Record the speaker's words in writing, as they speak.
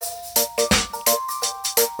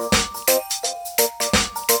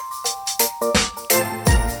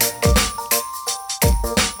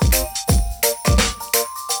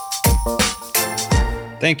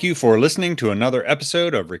Thank you for listening to another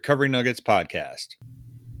episode of Recovery Nuggets Podcast.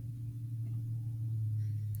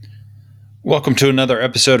 Welcome to another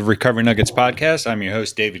episode of Recovery Nuggets Podcast. I'm your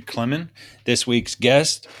host, David Clemon. This week's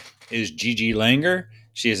guest is Gigi Langer.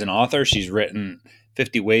 She is an author. She's written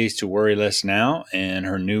 50 Ways to Worry Less Now, and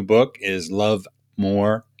her new book is Love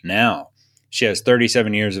More Now. She has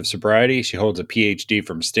 37 years of sobriety. She holds a PhD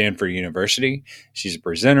from Stanford University. She's a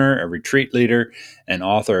presenter, a retreat leader, and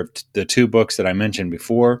author of the two books that I mentioned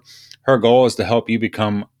before. Her goal is to help you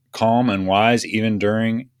become calm and wise even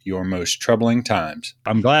during your most troubling times.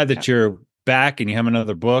 I'm glad that you're back and you have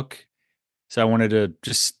another book. So I wanted to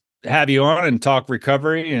just have you on and talk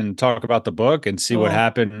recovery and talk about the book and see what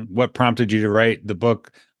happened, what prompted you to write the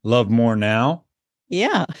book Love More Now.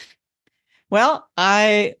 Yeah. Well,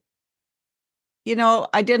 I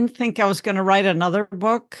didn't think I was going to write another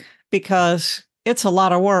book because it's a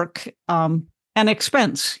lot of work and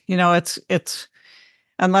expense. It's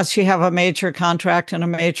unless you have a major contract and a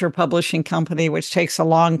major publishing company, which takes a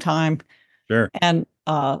long time. Sure. And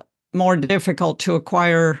more difficult to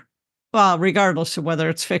acquire, well, regardless of whether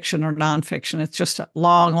it's fiction or nonfiction. It's just a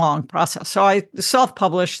long, long process. So I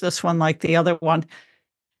self-published this one like the other one.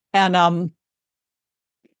 And all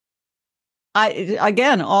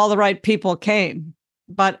the right people came.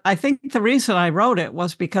 But I think the reason I wrote it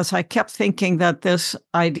was because I kept thinking that this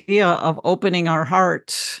idea of opening our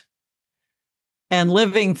hearts and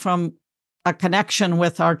living from a connection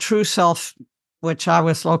with our true self, which I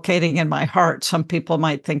was locating in my heart. Some people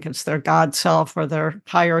might think it's their God self or their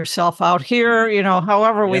higher self out here,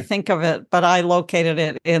 however we think of it. But I located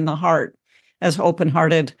it in the heart as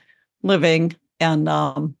open-hearted living. And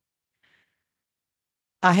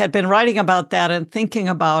I had been writing about that and thinking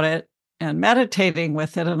about it and meditating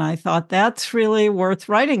with it. And I thought that's really worth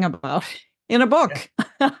writing about in a book.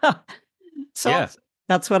 Yeah. So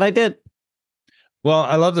that's what I did. Well,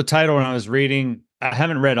 I love the title when I was reading. I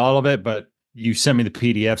haven't read all of it, but you sent me the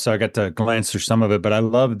PDF, so I got to glance through some of it. But I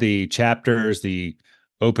love the chapters, the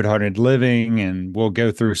open-hearted living, and we'll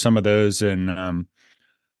go through some of those and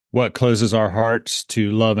what closes our hearts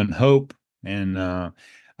to love and hope. And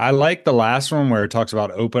I like the last one where it talks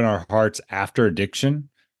about open our hearts after addiction.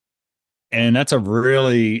 And that's a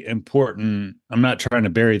really important, I'm not trying to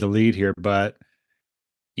bury the lead here, but,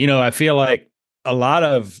 I feel like a lot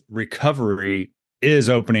of recovery is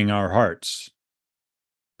opening our hearts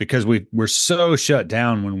because we're so shut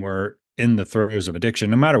down when we're in the throes of addiction,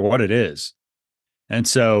 no matter what it is. And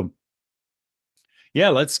so,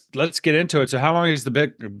 let's get into it. So how long has the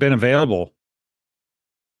book been available?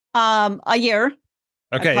 A year.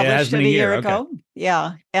 Okay, I published it a year ago. Okay.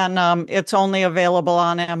 Yeah, and it's only available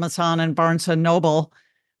on Amazon and Barnes and Noble.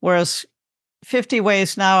 Whereas 50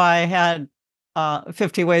 Ways Now, I had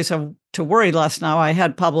 50 Ways to Worry Less Now, I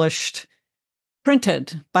had published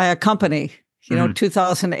printed by a company.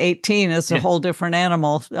 2018 is a whole different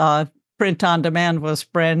animal. Print on demand was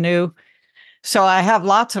brand new. So I have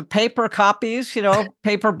lots of paper copies,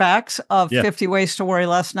 paperbacks of 50 Ways to Worry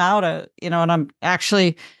Less Now and I'm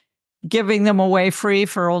actually giving them away free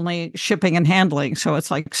for only shipping and handling. So it's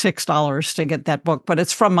like $6 to get that book, but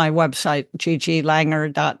it's from my website,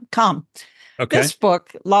 gigilanger.com. Okay. This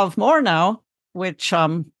book, Love More Now, which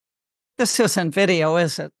this isn't video,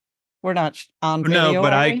 is it? We're not on video. No,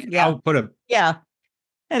 but I'll put a... Yeah.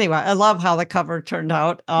 Anyway, I love how the cover turned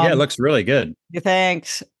out. It looks really good.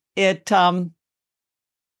 Thanks.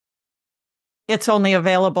 It's only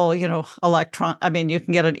available, electron. I mean, you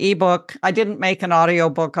can get an ebook. I didn't make an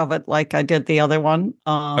audiobook of it like I did the other one.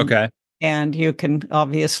 Okay. And you can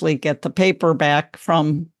obviously get the paperback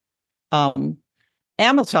from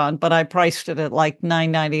Amazon, but I priced it at like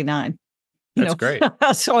 $9.99. That's great.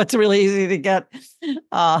 So it's really easy to get.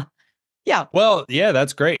 Yeah. Well,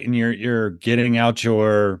 that's great. And you're getting out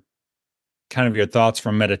your thoughts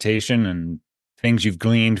from meditation and things you've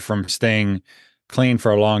gleaned from staying clean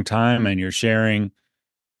for a long time, and you're sharing,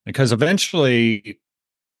 because eventually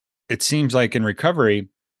it seems like in recovery,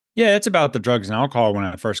 it's about the drugs and alcohol when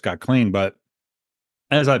I first got clean, but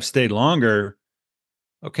as I've stayed longer,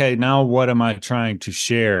 okay, now what am I trying to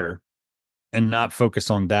share and not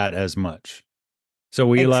focus on that as much? So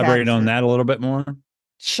we elaborate on that a little bit more?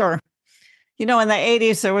 Sure. In the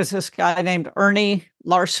 80s, there was this guy named Ernie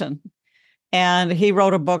Larson, and he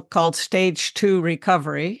wrote a book called Stage 2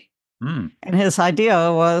 Recovery. And his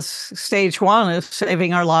idea was stage 1 is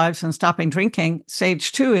saving our lives and stopping drinking.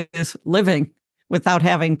 Stage 2 is living without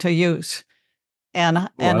having to use. And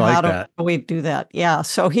how do we do that? Yeah.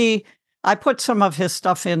 So he I put some of his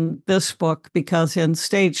stuff in this book because in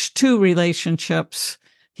stage 2 relationships,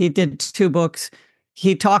 he did 2 books.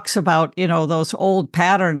 He talks about, those old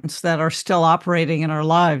patterns that are still operating in our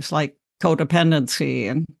lives, like codependency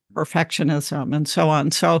and perfectionism and so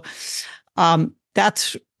on. So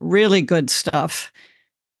that's really good stuff.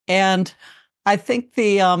 And I think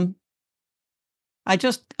I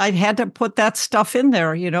had to put that stuff in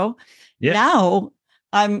there, Yeah. Now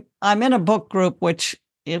I'm in a book group, which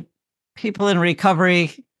if people in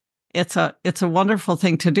recovery, it's a wonderful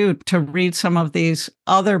thing to do, to read some of these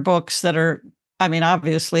other books that are,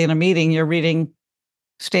 obviously in a meeting, you're reading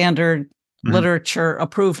standard literature,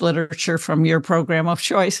 approved literature from your program of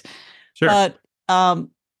choice. Sure. But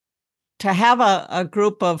to have a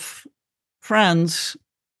group of friends,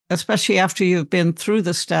 especially after you've been through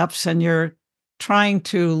the steps and you're trying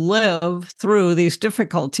to live through these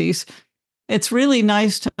difficulties, it's really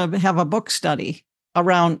nice to have a book study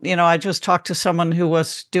around. I just talked to someone who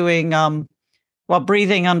was doing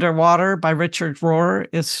Breathing Underwater by Richard Rohr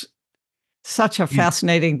is such a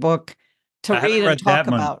fascinating book to read and talk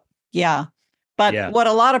about. Yeah. But what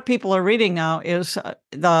a lot of people are reading now is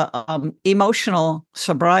the emotional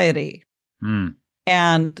sobriety.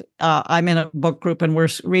 And I'm in a book group and we're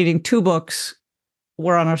reading 2 books.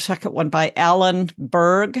 We're on our second one by Alan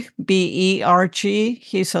Berg, Berg.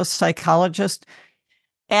 He's a psychologist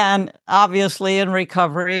and obviously in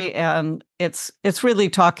recovery. And it's really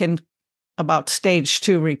talking about stage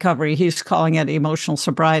 2 recovery. He's calling it emotional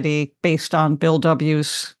sobriety based on Bill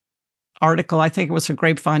W.'s article. I think it was a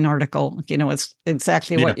Grapevine article. It's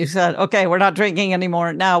exactly what you said. Okay, we're not drinking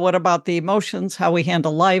anymore. Now, what about the emotions, how we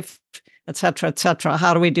handle life, et cetera, et cetera?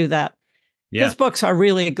 How do we do that? Yeah. His books are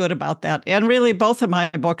really good about that. And really, both of my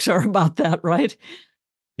books are about that, right?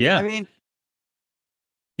 Yeah.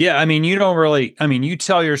 You don't really, you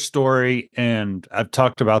tell your story, and I've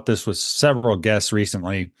talked about this with several guests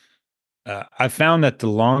recently. I found that the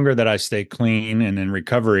longer that I stay clean and in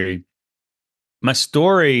recovery, my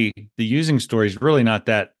story, the using story, is really not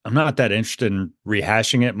that, I'm not that interested in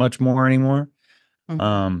rehashing it much more anymore.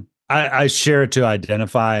 I share it to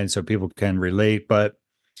identify and so people can relate, but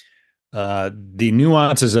the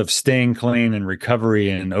nuances of staying clean and recovery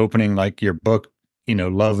and opening, like your book,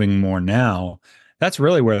 Loving More Now, that's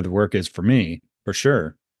really where the work is for me, for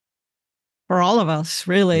sure. For all of us,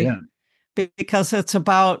 really. Yeah. Because it's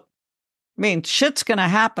about, shit's going to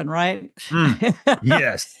happen, right?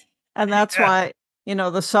 Yes. And that's why,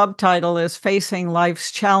 the subtitle is Facing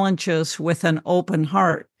Life's Challenges with an Open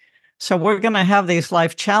Heart. So we're going to have these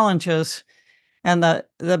life challenges. And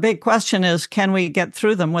the big question is, can we get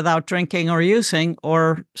through them without drinking or using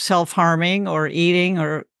or self-harming or eating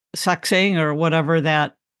or sexing or whatever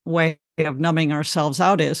that way of numbing ourselves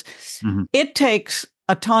out is? It takes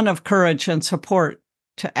a ton of courage and support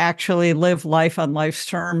to actually live life on life's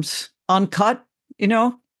terms, uncut,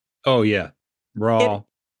 Oh, yeah. Raw.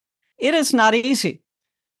 It is not easy.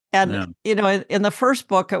 And, in the first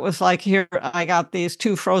book, it was like, here, I got these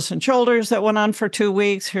 2 frozen shoulders that went on for 2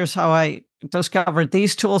 weeks. Here's how I discovered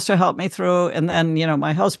these tools to help me through. And then,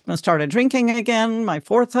 my husband started drinking again, my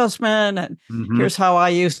 4th husband. And here's how I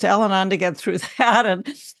used Al-Anon to get through that.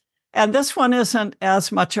 And this one isn't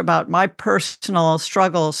as much about my personal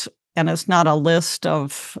struggles. And it's not a list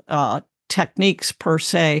of techniques per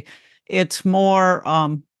se. It's more,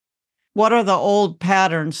 what are the old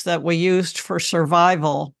patterns that we used for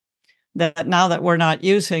survival that now that we're not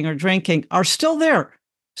using or drinking are still there?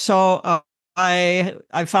 So I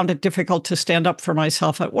found it difficult to stand up for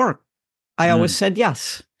myself at work. I always said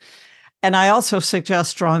yes. And I also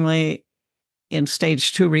suggest strongly in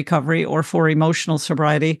stage 2 recovery or for emotional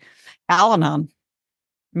sobriety, Al-Anon.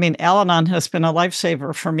 Al-Anon has been a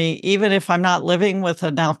lifesaver for me. Even if I'm not living with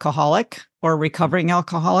an alcoholic or recovering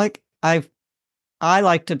alcoholic, I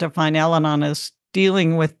like to define Al-Anon as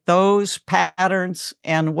dealing with those patterns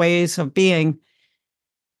and ways of being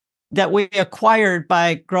that we acquired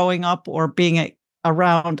by growing up or being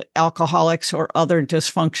around alcoholics or other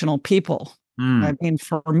dysfunctional people.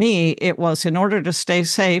 For me, it was, in order to stay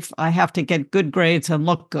safe, I have to get good grades and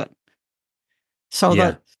look good. So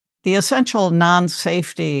the essential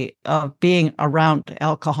non-safety of being around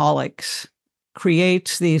alcoholics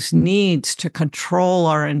creates these needs to control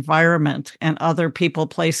our environment and other people,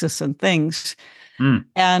 places, and things.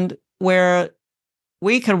 And where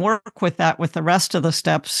we can work with that with the rest of the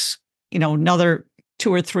steps, another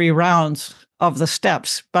 2 or 3 rounds of the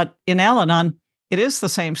steps. But in Al-Anon, it is the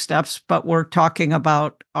same steps, but we're talking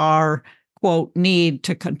about our, quote, need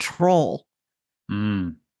to control.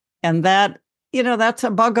 And that, that's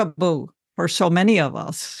a bugaboo for so many of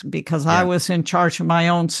us because I Yeah. was in charge of my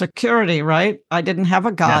own security, right? I didn't have a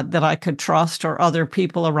Yeah. God that I could trust or other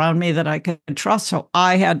people around me that I could trust. So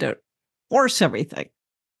I had to force everything.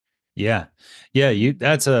 Yeah. Yeah.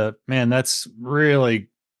 That's a man, that's really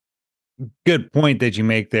good point that you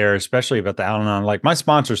make there, especially about the Al Anon. Like my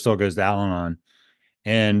sponsor still goes to Al Anon,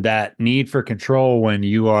 and that need for control when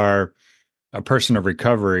you are a person of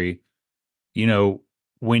recovery, you know,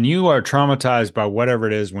 when you are traumatized by whatever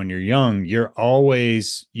it is when you're young, you're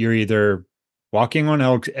either walking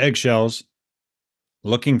on eggshells,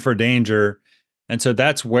 looking for danger. And so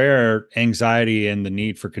that's where anxiety and the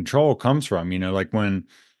need for control comes from, like and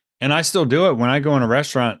I still do it when I go in a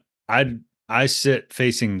restaurant, I sit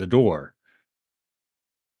facing the door,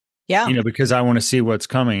 Yeah. because I want to see what's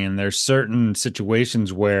coming. And there's certain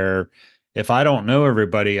situations where if I don't know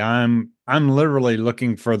everybody, I'm literally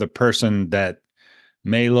looking for the person that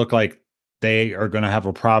may look like they are going to have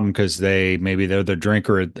a problem because maybe they're the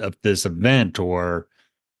drinker of this event, or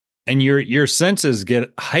and your senses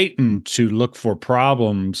get heightened to look for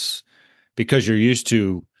problems because you're used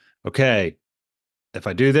to, okay, if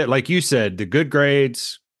I do that, like you said, the good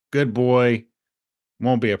grades, good boy,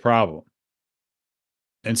 won't be a problem.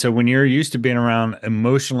 And so when you're used to being around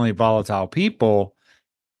emotionally volatile people,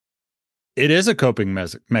 it is a coping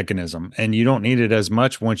mechanism, and you don't need it as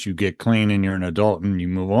much once you get clean and you're an adult and you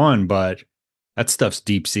move on. But that stuff's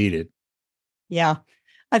deep seated. Yeah.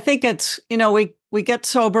 I think it's, we get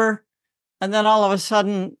sober and then all of a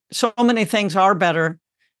sudden so many things are better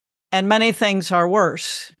and many things are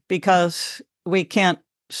worse because we can't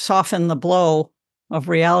soften the blow of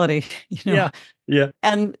reality, Yeah. Yeah.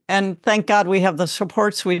 and thank God we have the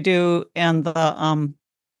supports we do and the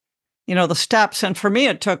steps. And for me,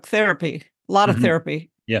 it took therapy, a lot of Hmm. therapy.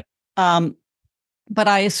 Yeah. Um, but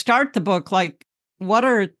I start the book like, what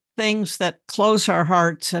are things that close our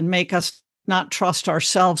hearts and make us not trust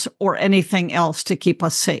ourselves or anything else to keep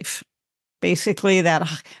us safe? Basically, that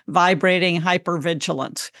vibrating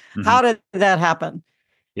hypervigilance. Hmm. How did that happen?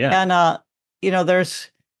 Yeah. And,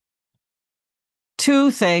 there's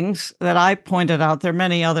two things that I pointed out. There are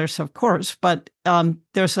many others, of course, but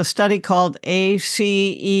there's a study called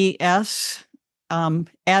ACES,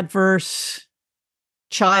 Adverse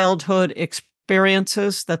Childhood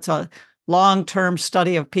Experiences. That's a long-term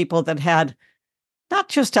study of people that had not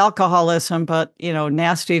just alcoholism, but,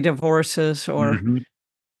 nasty divorces or Hmm.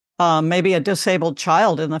 maybe a disabled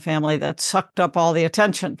child in the family that sucked up all the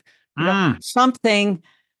attention. Mm. Something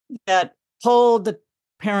that pulled the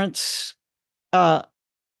parents' uh,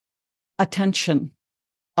 attention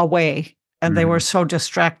away, and they were Hmm. so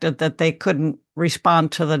distracted that they couldn't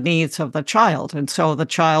respond to the needs of the child, and so the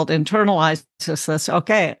child internalizes this.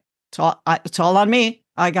 Okay, it's all on me.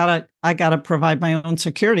 I gotta provide my own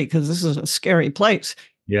security because this is a scary place.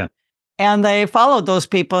 Yeah. And they followed those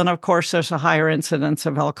people, and of course, there's a higher incidence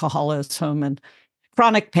of alcoholism and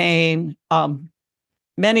chronic pain,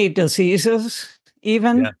 many diseases,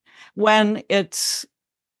 even Yeah. when it's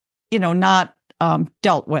not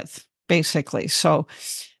dealt with, basically. So,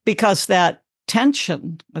 because that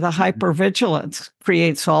tension, the Mhm. hypervigilance,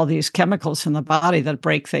 creates all these chemicals in the body that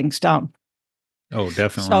break things down. Oh,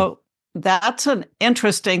 definitely. So that's an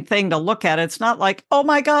interesting thing to look at. It's not like, oh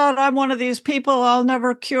my God, I'm one of these people I'll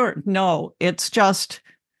never cure. No, it's just,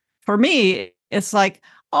 for me, it's like,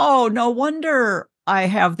 oh, no wonder I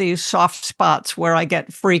have these soft spots where I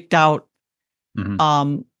get freaked out. Hmm.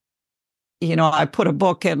 Um, I put a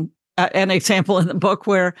book in, an example in the book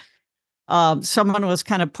where someone was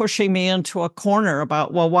kind of pushing me into a corner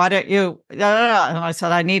about, well, why don't you? Da, da, da. And I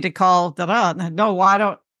said, I need to call. Da, da. And, no, why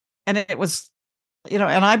don't? And it was, and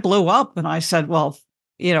I blew up and I said, well,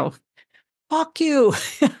 you know, fuck you.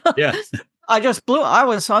 Yeah. I just blew. I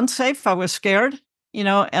was unsafe. I was scared,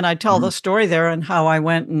 and I tell the Mhm. story there and how I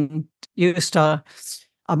went and used a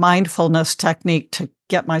mindfulness technique to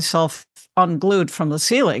get myself unglued from the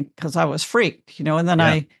ceiling because I was freaked, and then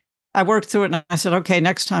Yeah. I worked through it and I said, okay,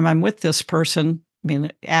 next time I'm with this person, I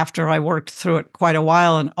mean, after I worked through it quite a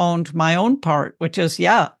while and owned my own part, which is,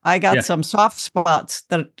 yeah, I got Yeah. some soft spots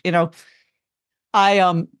that,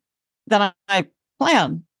 I then I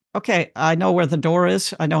plan. Okay, I know where the door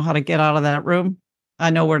is. I know how to get out of that room. I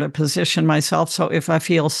know where to position myself. So if I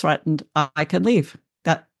feel threatened, I can leave.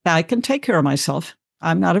 That I can take care of myself.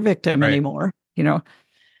 I'm not a victim Right. anymore.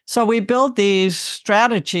 So we build these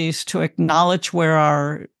strategies to acknowledge where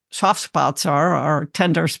our soft spots are, our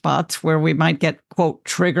tender spots, where we might get, quote,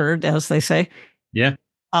 triggered, as they say. Yeah.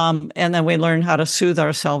 And then we learn how to soothe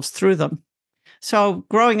ourselves through them. So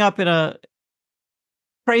growing up in a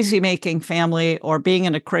crazy making family or being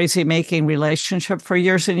in a crazy making relationship for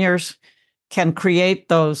years and years can create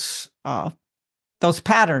those uh, those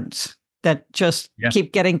patterns that just Yeah.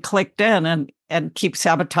 keep getting clicked in and keep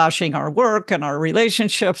sabotaging our work and our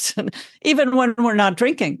relationships, and even when we're not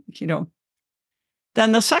drinking,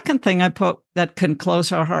 Then the second thing I put that can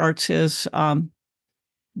close our hearts is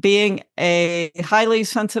being a highly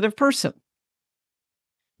sensitive person.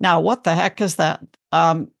 Now, what the heck is that?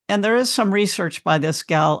 And there is some research by this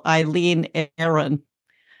gal, Eileen Aron,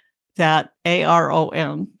 that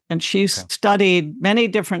Aron, and she's Okay. studied many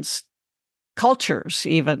different cultures,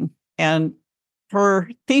 even. And her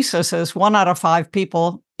thesis is 1 out of 5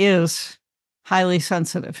 people is highly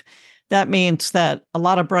sensitive. That means that a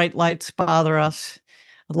lot of bright lights bother us,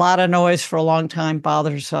 a lot of noise for a long time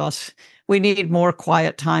bothers us. We need more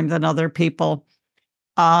quiet time than other people.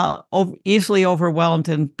 Easily overwhelmed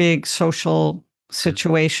in big social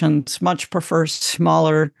situations, much prefer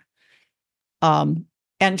smaller. And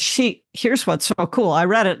here's what's so cool. I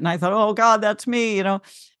read it and I thought, oh God, that's me.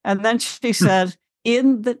 And then she said,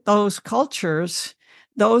 in those cultures,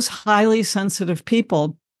 those highly sensitive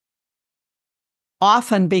people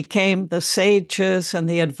often became the sages and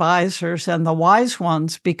the advisors and the wise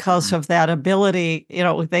ones because of that ability.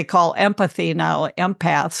 They call empathy now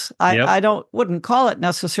empaths. Yep. I wouldn't call it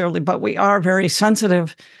necessarily, but we are very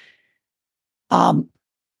sensitive. Um,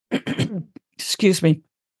 excuse me.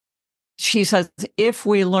 She says, if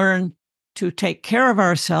we learn to take care of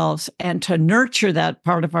ourselves and to nurture that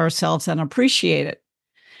part of ourselves and appreciate it.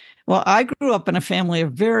 Well, I grew up in a family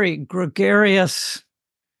of very gregarious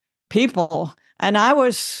people, and I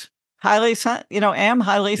was am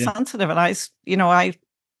highly Yeah. sensitive. And I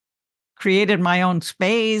created my own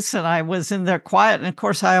space and I was in there quiet. And of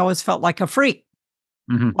course, I always felt like a freak.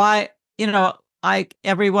 Hmm. Why,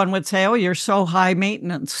 everyone would say, oh, you're so high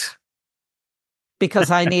maintenance,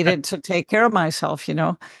 because I needed to take care of myself.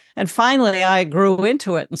 And finally I grew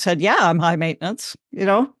into it and said, yeah, I'm high maintenance,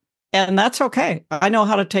 and that's okay. I know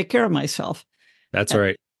how to take care of myself. That's And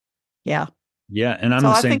right. yeah. Yeah. And I'm So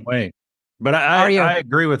the I same think, way. But are I you?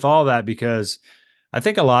 agree with all that because I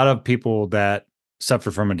think a lot of people that suffer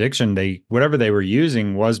from addiction, whatever they were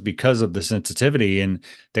using was because of the sensitivity and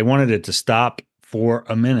they wanted it to stop for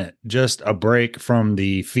a minute, just a break from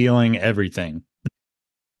the feeling everything.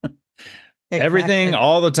 Everything Exactly.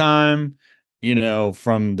 all the time,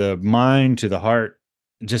 from the mind to the heart,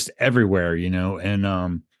 just everywhere,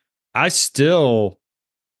 and I still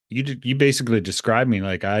you basically described me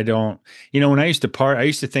like I don't, when I used to I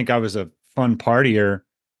used to think I was a fun partier,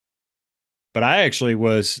 but I actually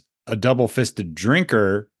was a double-fisted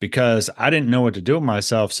drinker because I didn't know what to do with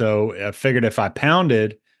myself. So I figured if I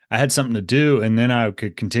pounded, I had something to do and then I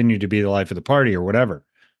could continue to be the life of the party or whatever.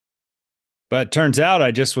 But turns out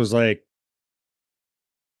I just was like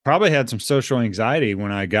probably had some social anxiety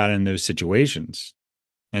when I got in those situations.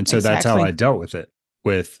 And so that's how I Exactly. dealt with it.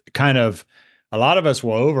 With kind of a lot of us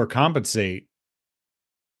will overcompensate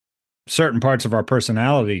certain parts of our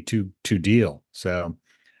personality to deal. So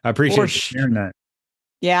I For appreciate you sh- sharing that.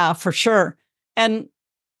 yeah, for sure. And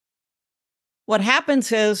what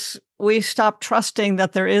happens is we stop trusting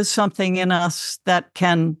that there is something in us that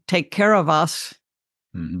can take care of us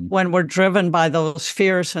Hmm. when we're driven by those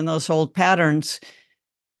fears and those old patterns,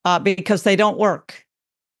 because they don't work.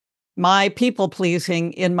 My people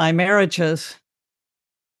pleasing in my marriages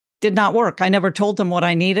did not work. I never told them what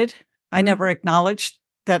I needed. I Hmm. never acknowledged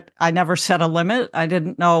that. I never set a limit. I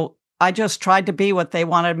didn't know. I just tried to be what they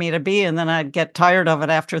wanted me to be. And then I'd get tired of it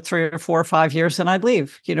after 3 or 4 or 5 years and I'd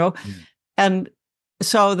leave. Yeah. And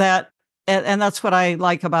so and that's what I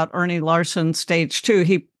like about Ernie Larson's stage two.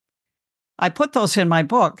 I put those in my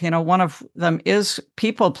book. One of them is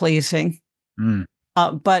people pleasing. Mm.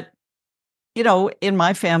 But, in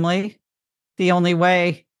my family, the only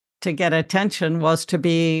way to get attention was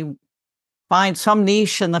to find some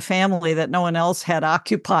niche in the family that no one else had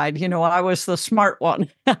occupied. I was the smart one.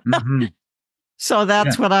 Hmm. So Yeah.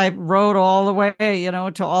 that's what I wrote all the way,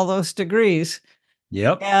 to all those degrees.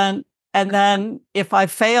 Yep. And then if I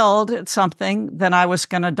failed at something, then I was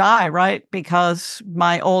going to die, right? Because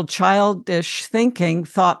my old childish thinking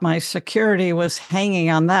thought my security was hanging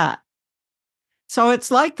on that. So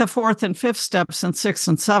it's like the fourth and fifth steps and sixth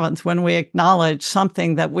and seventh when we acknowledge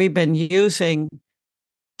something that we've been using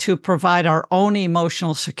to provide our own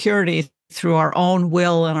emotional security through our own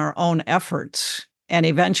will and our own efforts. And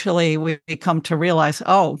eventually we come to realize,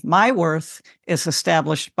 oh, my worth is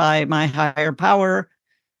established by my higher power,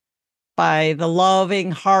 by the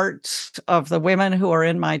loving hearts of the women who are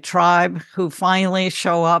in my tribe who finally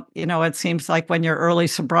show up. It seems like when you're early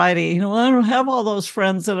sobriety, I don't have all those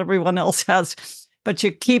friends that everyone else has, but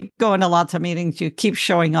you keep going to lots of meetings, you keep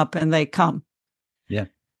showing up and they come. Yeah.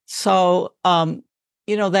 So,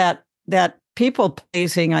 that people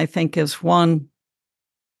pleasing, I think, is one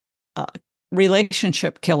uh,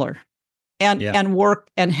 relationship killer Yeah. and work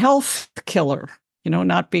and health killer,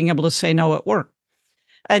 not being able to say no at work.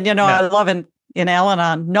 And, Yeah. I love in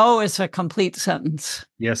Al-Anon, no is a complete sentence.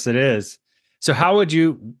 Yes, it is. So how would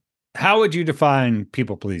you define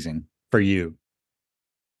people pleasing for you?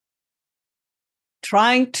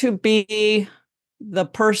 Trying to be the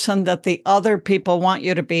person that the other people want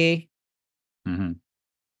you to be, Mm-hmm.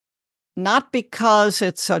 not because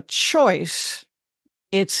it's a choice,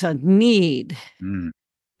 it's a need. Mm.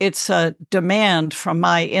 It's a demand from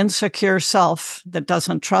my insecure self that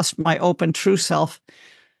doesn't trust my open, true self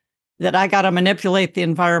that I got to manipulate the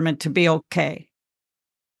environment to be okay.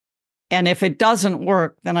 And if it doesn't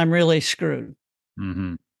work, then I'm really screwed.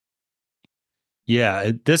 Mm-hmm.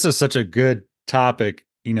 Yeah, this is such a good topic.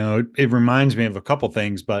 It reminds me of a couple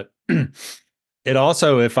things, but it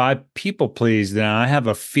also, if I people please, then I have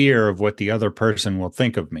a fear of what the other person will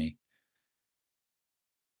think of me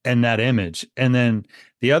and that image. And then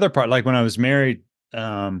the other part, like when I was married,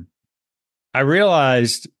 I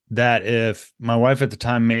realized that if my wife at the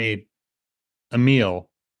time made a meal,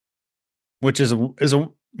 which is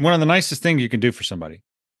one of the nicest things you can do for somebody,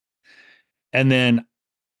 and then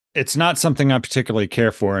it's not something I particularly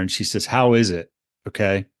care for, and she says, "How is it?"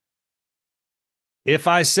 Okay. If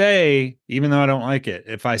I say, even though I don't like it,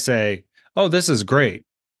 if I say, "Oh, this is great,"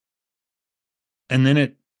 and then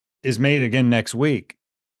it is made again next week,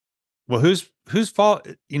 well, whose fault?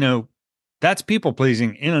 That's people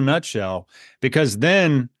pleasing in a nutshell, because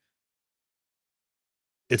then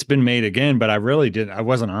it's been made again, but I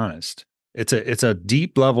wasn't honest. It's a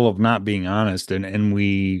deep level of not being honest, and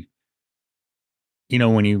when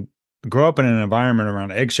you grow up in an environment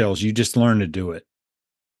around eggshells, you just learn to do it.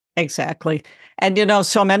 Exactly. And,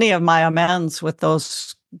 so many of my amends with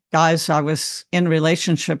those guys I was in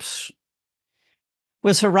relationships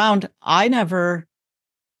was around, I never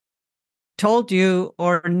told you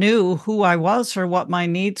or knew who I was or what my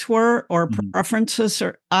needs were or Mhm, preferences,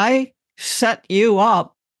 or I set you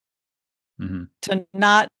up mhm, to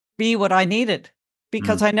not be what I needed mm,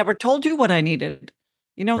 because I never told you what I needed.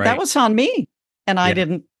 That right. was on me. And I Yeah.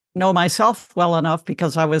 didn't know myself well enough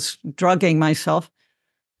because I was drugging myself.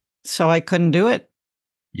 So I couldn't do it.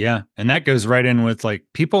 Yeah, and that goes right in with, like,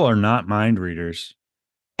 people are not mind readers.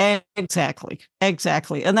 Exactly.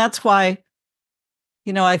 Exactly. And that's why,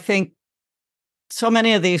 I think so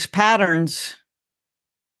many of these patterns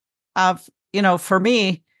of, for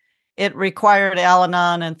me, it required Al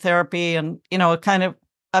Anon and therapy and, it kind of,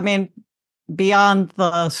 I mean, beyond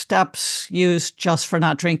the steps used just for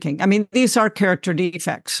not drinking. I mean, these are character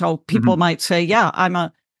defects. So people Mhm. might say, yeah,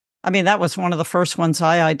 that was one of the first ones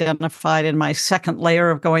I identified in my second layer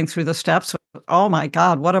of going through the steps. Oh my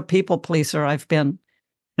God, what a people pleaser I've been.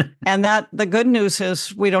 And that the good news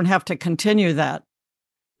is we don't have to continue that No.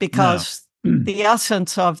 because the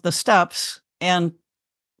essence of the steps and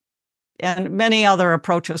many other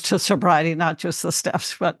approaches to sobriety, not just the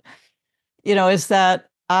steps, but is that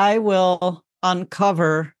I will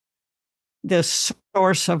uncover this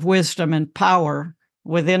source of wisdom and power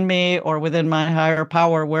within me or within my higher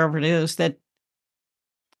power, wherever it is, that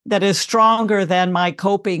is stronger than my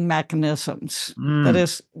coping mechanisms. That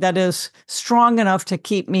Mm, is strong enough to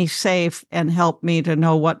keep me safe and help me to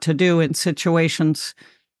know what to do in situations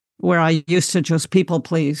where I used to just people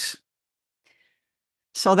please.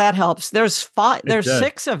 So that helps. it There's does.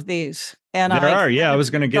 six of these. And There I are, yeah, I kind of was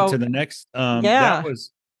gonna get to go, the next, that yeah,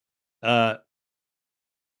 was, uh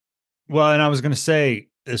well, and I was gonna say,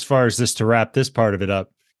 as far as this, to wrap this part of it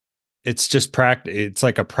up, it's just it's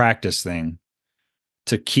like a practice thing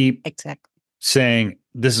to keep exactly. saying,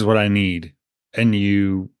 "This is what I need," and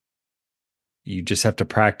you just have to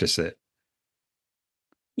practice it.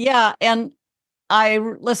 Yeah. And I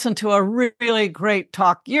listened to a really great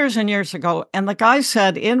talk years and years ago. And the guy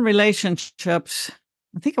said in relationships,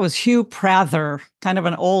 I think it was Hugh Prather, kind of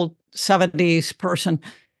an old 70s person.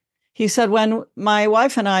 He said, when my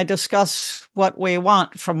wife and I discuss what we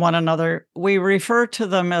want from one another, we refer to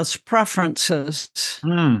them as preferences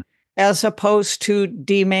Mm, as opposed to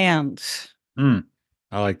demands. mm,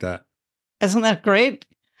 I like that. Isn't that great?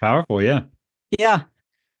 Powerful, yeah. Yeah.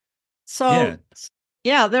 Yeah. So,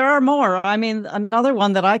 yeah, there are more. I mean, another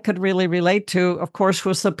one that I could really relate to, of course,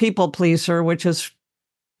 was the people pleaser, which is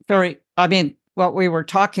what we were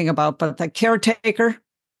talking about, but the caretaker,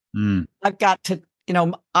 Mm, I've got to,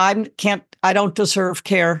 I don't deserve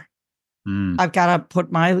care. mm, I've got to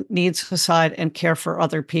put my needs aside and care for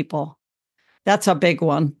other people. That's a big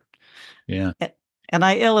one. yeah. And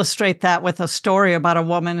I illustrate that with a story about a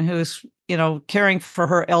woman who's, caring for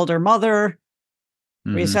her elder mother.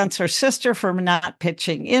 Hmm. resents her sister for not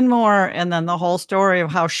pitching in more, and then the whole story of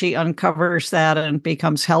how she uncovers that and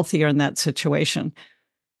becomes healthier in that situation.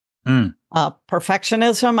 Mm.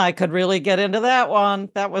 Perfectionism, I could really get into that one.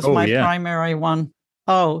 That was Oh my yeah. primary one.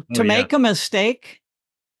 Oh, Oh to yeah. make a mistake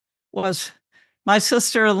was my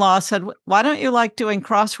sister-in-law said, "Why don't you like doing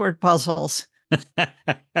crossword puzzles?"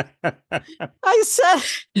 I said,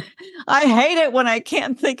 "I hate it when I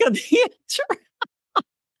can't think of the answer.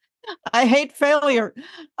 I hate failure."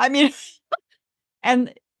 I mean,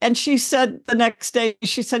 and she said the next day,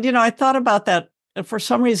 she said, "I thought about that. And for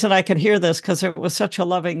some reason, I could hear this because it was such a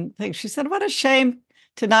loving thing." She said, "What a shame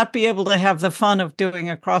to not be able to have the fun of doing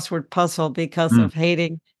a crossword puzzle because Mm. of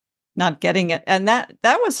hating not getting it." And that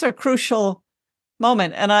was a crucial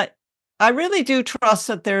moment. And I really do trust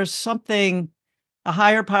that there's something, a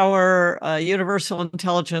higher power, a universal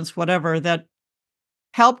intelligence, whatever, that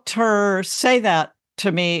helped her say that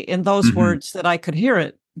to me in those Hmm. words that I could hear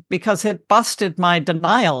it, because it busted my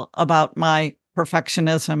denial about my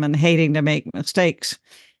perfectionism and hating to make mistakes.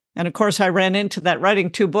 And of course, I ran into that writing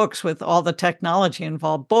 2 books with all the technology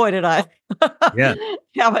involved. Boy, did I Yeah.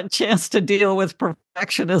 have a chance to deal with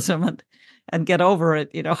perfectionism and get over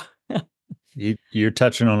it. You're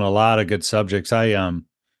touching on a lot of good subjects.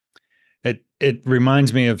 It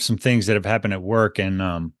reminds me of some things that have happened at work.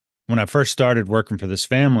 And when I first started working for this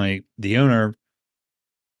family, the owner,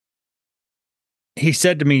 he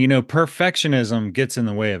said to me, perfectionism gets in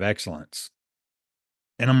the way of excellence.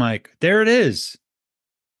 And I'm like, there it is.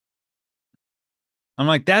 I'm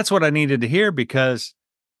like, that's what I needed to hear, because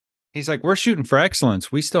he's like, we're shooting for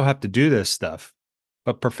excellence. We still have to do this stuff.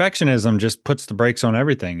 But perfectionism just puts the brakes on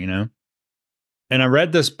everything. And I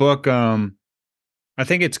read this book. I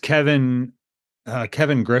think it's Kevin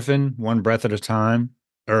Griffin, One Breath at a Time,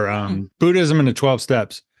 or Mm. Buddhism in the 12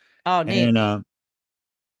 Steps. Oh, neat. And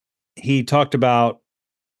he talked about,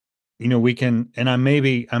 we can, and I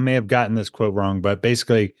may have gotten this quote wrong, but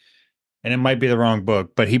basically, and it might be the wrong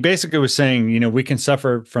book, but he basically was saying, we can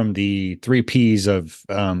suffer from the three P's of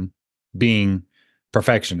being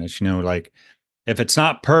perfectionists. Like, if it's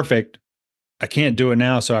not perfect, I can't do it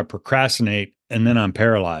now, so I procrastinate, and then I'm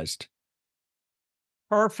paralyzed.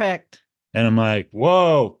 Perfect. And I'm like,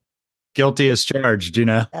 whoa, guilty as charged.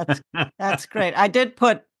 That's that's great. I did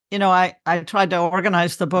put, I tried to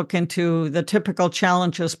organize the book into the typical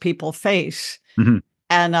challenges people face. Mhm.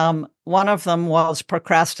 And one of them was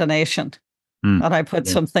procrastination. Mm. And I put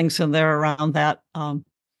Yeah. some things in there around that.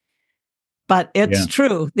 But it's Yeah.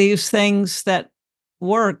 true. These things that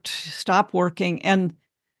worked stop working. And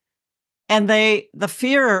the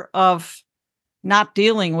fear of not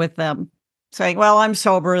dealing with them, saying, "Well, I'm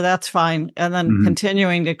sober, that's fine," and then Mhm.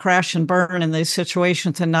 continuing to crash and burn in these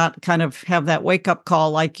situations and not kind of have that wake up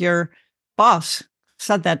call like your boss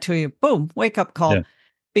said that to you. Boom, wake up Yeah. call.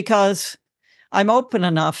 Because I'm open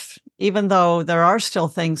enough, even though there are still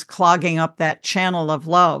things clogging up that channel of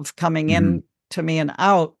love coming Mhm. in to me and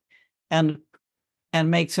out, and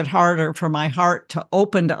makes it harder for my heart to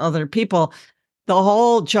open to other people. The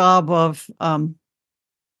whole job of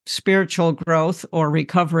spiritual growth or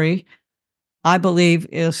recovery, I believe,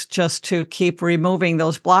 is just to keep removing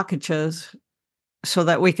those blockages so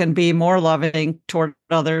that we can be more loving toward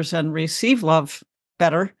others and receive love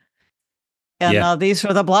better. And Yeah. these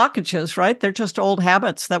are the blockages, right? They're just old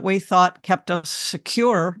habits that we thought kept us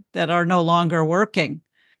secure that are no longer working.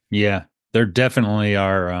 Yeah. There definitely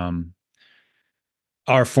are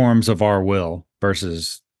forms of our will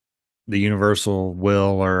versus the universal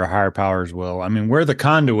will or a higher powers will. I mean, we're the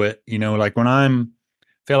conduit, like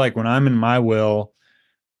feel like when I'm in my will,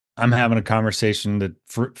 I'm having a conversation that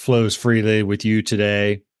flows freely with you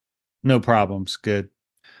today. No problems. Good.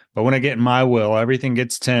 But when I get in my will, everything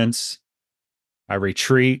gets tense. I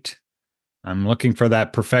retreat. I'm looking for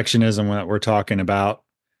that perfectionism that we're talking about.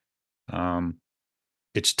 Um,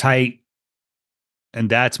 it's tight, and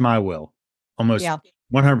that's my will almost Yeah.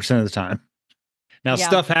 100% of the time. Now, Yeah.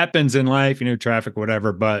 stuff happens in life, traffic,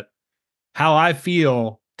 whatever, but how I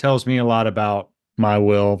feel tells me a lot about my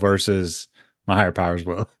will versus my higher powers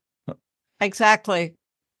will. Exactly.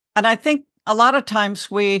 And I think a lot of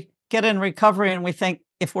times we get in recovery and we think,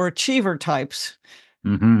 if we're achiever types,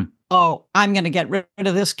 Hmm. "Oh, I'm going to get rid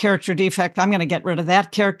of this character defect. I'm going to get rid of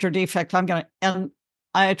that character defect. And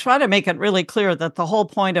I try to make it really clear that the whole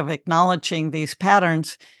point of acknowledging these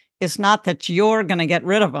patterns is not that you're going to get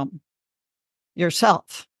rid of them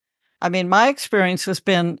yourself. I mean, my experience has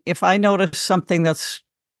been, if I notice something that's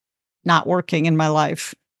not working in my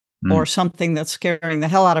life Mm. or something that's scaring the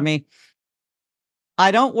hell out of me,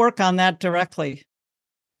 I don't work on that directly.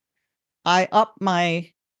 I up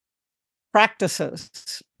my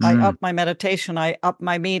practices. I Mm, up my meditation. I up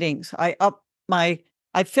my meetings. I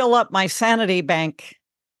fill up my sanity bank,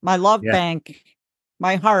 my love yeah. bank,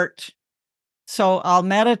 my heart. So I'll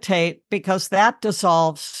meditate because that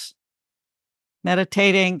dissolves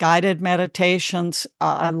meditating, guided meditations.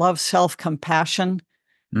 I love self compassion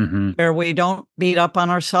Hmm. where we don't beat up on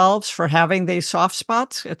ourselves for having these soft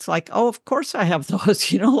spots. It's like, oh, of course I have those.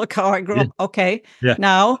 Look how I grew Yeah. up. Okay. Yeah.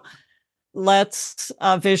 Now let's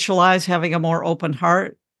visualize having a more open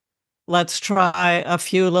heart. Let's try a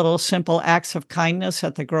few little simple acts of kindness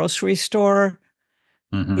at the grocery store.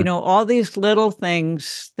 Hmm. All these little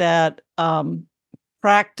things that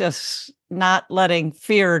practice not letting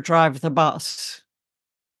fear drive the bus,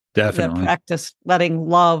 that Definitely. practice letting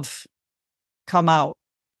love come out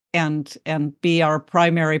and be our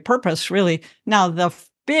primary purpose, really. Now, the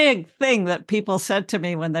big thing that people said to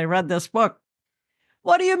me when they read this book,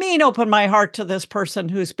 what do you mean open my heart to this person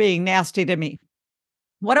who's being nasty to me?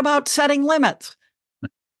 What about setting limits?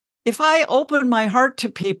 If I open my heart to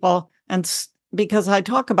people because I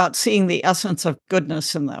talk about seeing the essence of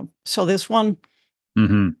goodness in them. So this one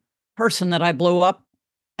Hmm. person that I blew up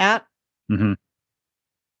at, Hmm.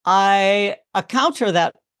 I encounter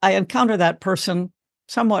that person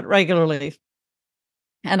somewhat regularly.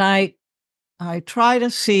 And I try to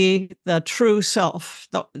see the true self,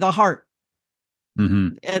 the heart. Hmm.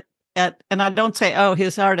 It, and I don't say, oh,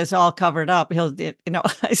 his heart is all covered up.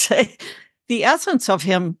 I say the essence of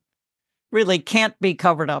him really can't be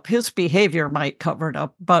covered up. His behavior might cover it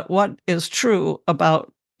up, but what is true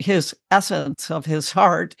about his essence of his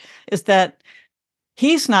heart is that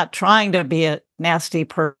he's not trying to be a nasty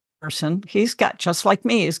person. He's got, just like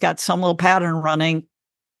me, he's got some little pattern running.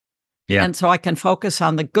 Yeah. And so I can focus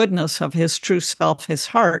on the goodness of his true self, his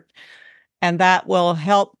heart, and that will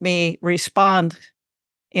help me respond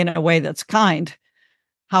in a way that's kind.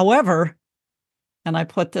 However, and I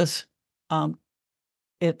put this, um,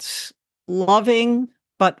 it's loving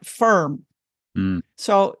but firm. Mm.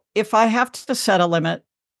 So if I have to set a limit,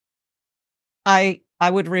 I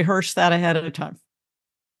would rehearse that ahead of time.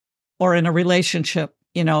 Or in a relationship,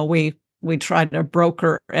 we try to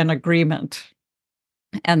broker an agreement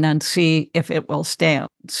and then see if it will stand.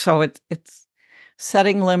 So it's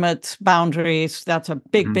setting limits, boundaries. That's a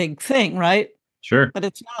big, Hmm. big thing, right? Sure. But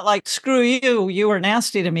it's not like, screw you, you were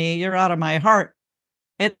nasty to me, you're out of my heart.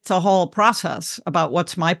 It's a whole process about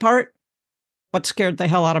what's my part, what scared the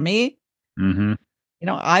hell out of me. Hmm.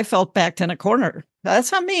 I felt backed in a corner.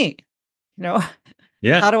 That's not me. You know,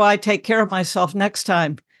 Yeah. how do I take care of myself next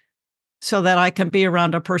time so that I can be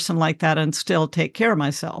around a person like that and still take care of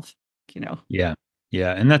myself? You know, Yeah.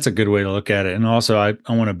 Yeah. And that's a good way to look at it. And also I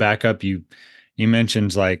want to back up you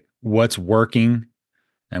mentioned like what's working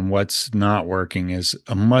and what's not working is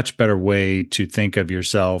a much better way to think of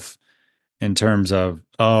yourself in terms of,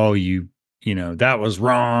 oh, that was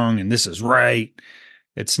wrong and this is right.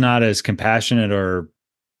 It's not as compassionate or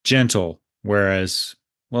gentle. Whereas,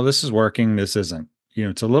 well, this is working, this isn't.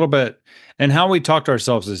 It's a little bit, and how we talk to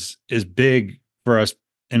ourselves is big for us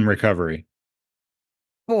in recovery.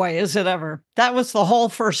 boy, is it ever. That was the whole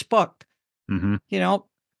first book. Hmm. You know,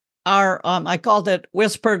 our I called it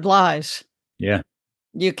Whispered Lies. Yeah.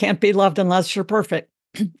 You can't be loved unless you're perfect.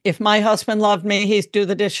 If my husband loved me, he'd do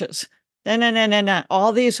the dishes. No, no, no, no, no.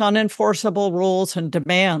 All these unenforceable rules and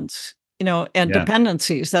demands, and Yeah.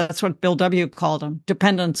 dependencies. That's what Bill W. called them,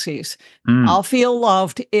 dependencies. Mm. I'll feel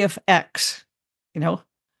loved if X, you know. Yeah.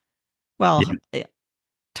 Well,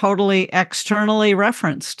 totally externally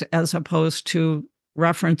referenced as opposed to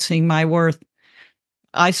referencing my worth.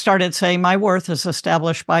 I started saying my worth is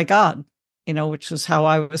established by God, which is how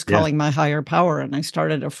I was Yeah. calling my higher power. And I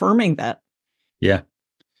started affirming that. Yeah.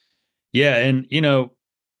 Yeah. And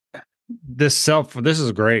this is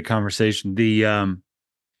a great conversation.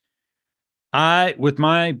 I with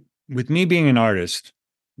me being an artist,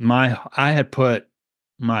 I had put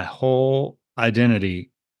my whole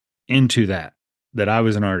identity into that I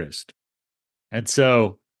was an artist. And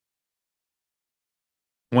so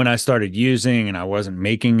when I started using and I wasn't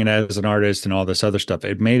making it as an artist and all this other stuff,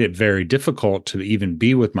 it made it very difficult to even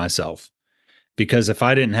be with myself. Because if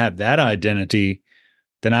I didn't have that identity,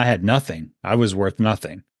 then I had nothing. I was worth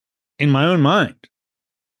nothing in my own mind.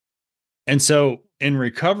 And so in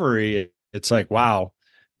recovery, it's like, wow,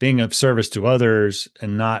 being of service to others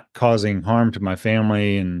and not causing harm to my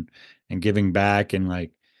family and giving back and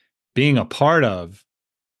like being a part of,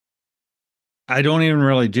 I don't even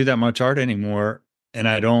really do that much art anymore. And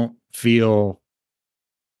I don't feel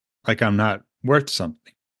like I'm not worth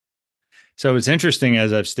something. So it's interesting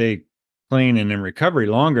as I've stayed clean and in recovery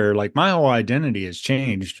longer, like my whole identity has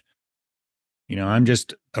changed, I'm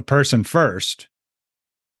just a person first.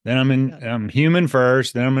 Then I'm human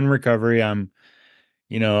first. Then I'm in recovery. I'm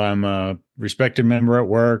a respected member at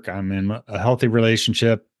work. I'm in a healthy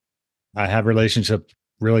relationship. I have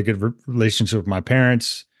really good relationship with my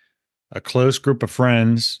parents, a close group of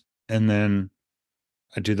friends, and then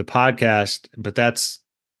I do the podcast, but that's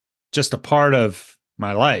just a part of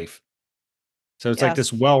my life. So it's like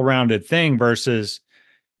this Yes. well-rounded thing versus,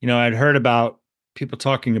 I'd heard about people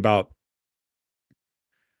talking about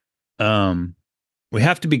um we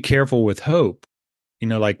have to be careful with hope.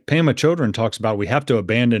 Like Pema Chodron talks about we have to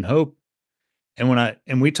abandon hope.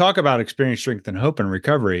 And we talk about experience, strength, and hope in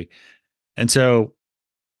recovery. And so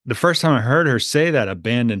the first time I heard her say that,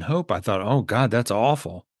 abandon hope, I thought, oh God, that's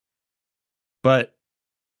awful. But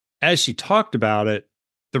as she talked about it,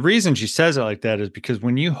 the reason she says it like that is because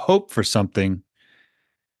when you hope for something,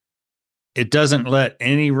 it doesn't let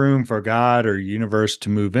any room for God or universe to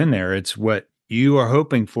move in there. It's what you are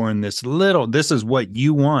hoping for in this is what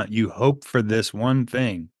you want. You hope for this one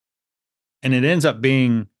thing. And it ends up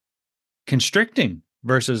being constricting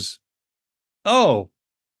versus, oh,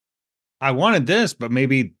 I wanted this, but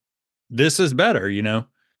maybe this is better.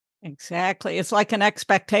 Exactly. It's like an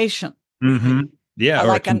expectation. Mm-hmm. Yeah. Or a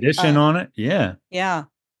Like an condition on it. Yeah. yeah.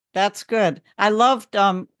 That's good. I loved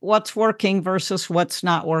what's working versus what's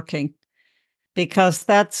not working, because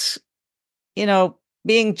that's,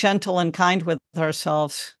 being gentle and kind with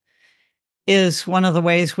ourselves is one of the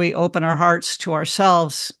ways we open our hearts to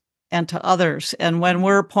ourselves and to others. And when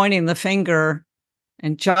we're pointing the finger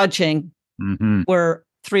and judging, Mm-hmm. we're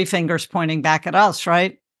three fingers pointing back at us,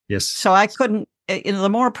 right? Yes. So I couldn't, the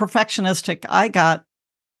more perfectionistic I got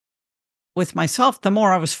with myself, the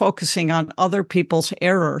more I was focusing on other people's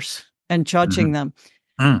errors and judging Mm-hmm. them.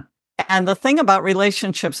 Mm. And the thing about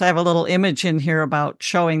relationships, I have a little image in here about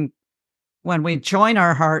showing when we join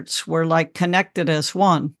our hearts, we're like connected as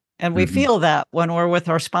one. And we Mm-hmm. feel that when we're with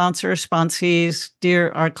our sponsors, sponsees,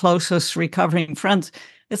 our closest recovering friends.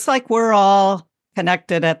 It's like we're all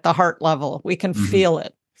connected at the heart level. We can Mm-hmm. feel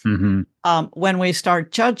it. Mm-hmm. When we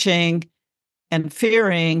start judging and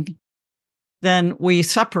fearing, then we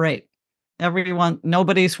separate.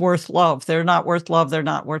 Nobody's worth love. They're not worth love. They're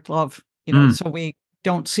not worth love. Mm. So we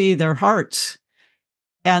don't see their hearts.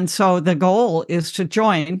 And so the goal is to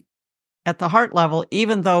join at the heart level,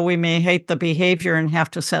 even though we may hate the behavior and have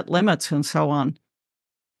to set limits and so on.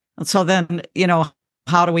 And so then,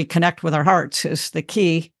 how do we connect with our hearts is the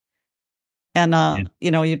key. And,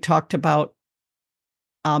 Yeah. you talked about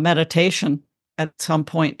meditation at some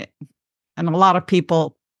point, and a lot of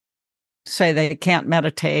people say they can't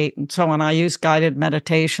meditate and so on. I use guided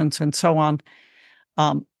meditations and so on.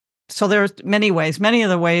 Um, so there's many ways. Many of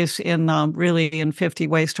the ways really in 50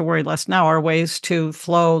 Ways to Worry Less Now are ways to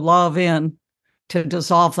flow love in, to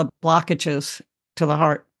dissolve the blockages to the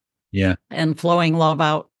heart, Yeah. and flowing love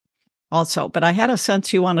out also. But I had a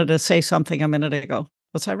sense you wanted to say something a minute ago.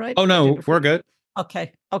 Was I right? Oh Or did no, I we're forget? good.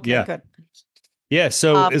 Okay. Okay, Yeah. good. Yeah.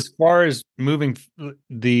 So Um, as far as moving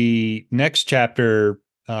the next chapter,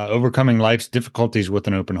 overcoming life's difficulties with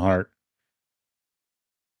an open heart,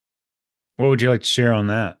 what would you like to share on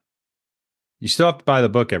that? You still have to buy the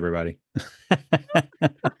book, everybody.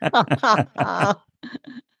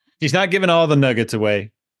 He's not giving all the nuggets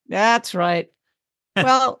away. that's right.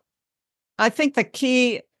 Well, I think the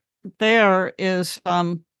key there is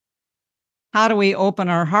how do we open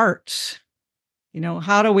our hearts?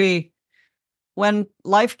 How do we, when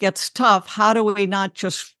life gets tough, how do we not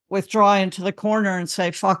just withdraw into the corner and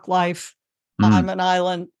say, fuck life, Mm. I'm an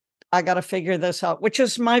island, I got to figure this out, which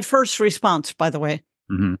is my first response, by the way.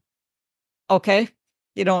 Mm-hmm. Okay.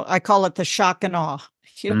 I call it the shock and awe.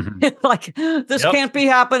 Mm-hmm. Like, this Yep. can't be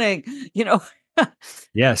happening, you know.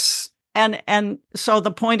 Yes. And so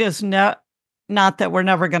the point is not that we're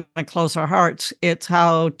never going to close our hearts. It's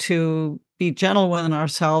how to be gentle with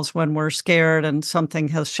ourselves when we're scared and something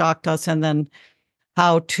has shocked us, and then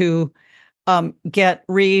how to get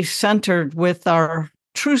re-centered with our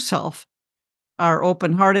true self, our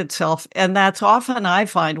open-hearted self. And that's often, I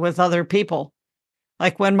find, with other people.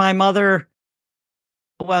 Like when my mother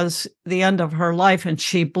was the end of her life and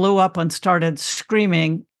she blew up and started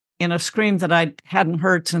screaming in a scream that I hadn't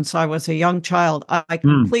heard since I was a young child, I Mm.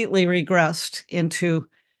 completely regressed into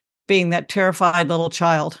being that terrified little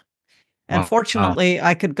child. And Wow. Wow. fortunately,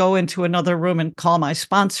 I could go into another room and call my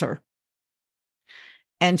sponsor.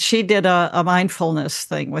 And she did a mindfulness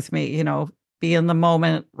thing with me, be in the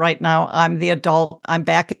moment. Right now, I'm the adult. I'm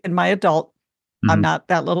back in my adult. I'm Mm-hmm. not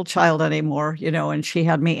that little child anymore, and she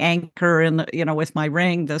had me anchor in, with my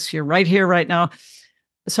ring, this, you're right here, right now.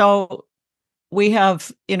 So we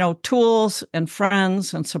have, tools and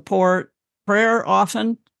friends and support prayer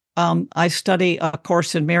often. I study A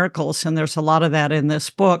Course in Miracles, and there's a lot of that in this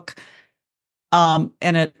book. And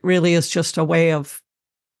it really is just a way of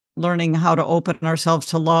learning how to open ourselves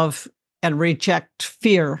to love and reject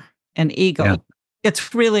fear and ego. Yeah.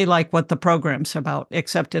 It's really like what the program's about,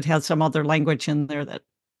 except it has some other language in there that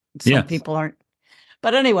some Yeah. people aren't.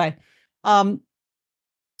 But anyway,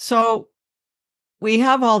 so we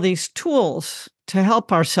have all these tools to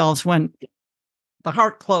help ourselves when the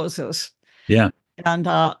heart closes. Yeah. And,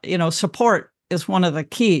 support is one of the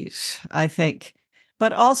keys, I think.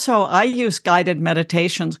 But also, I use guided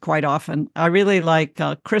meditations quite often. I really like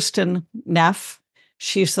Kristen Neff.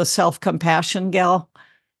 She's the self-compassion gal,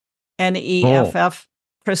 Cool. Neff,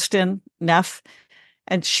 Kristen Neff.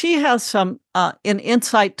 And she has some, in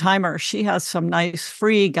Insight Timer, she has some nice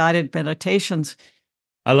free guided meditations.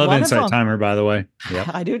 I love One of Insight them, Timer, by the way. Yep.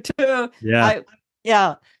 I do too. Yeah.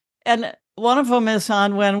 Yeah. And one of them is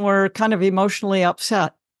on when we're kind of emotionally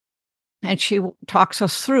upset. And she talks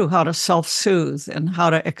us through how to self-soothe and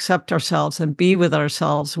how to accept ourselves and be with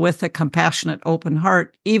ourselves with a compassionate, open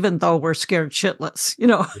heart, even though we're scared shitless,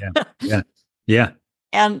 Yeah. Yeah. Yeah.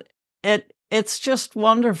 And it's just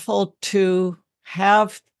wonderful to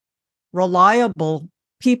have reliable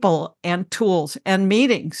people and tools and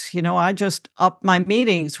meetings. I just up my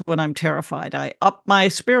meetings when I'm terrified. I up my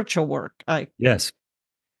spiritual work. Yes.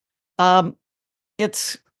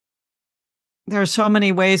 It's There are so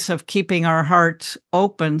many ways of keeping our hearts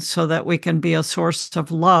open so that we can be a source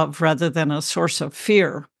of love rather than a source of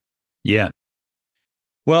fear. Yeah.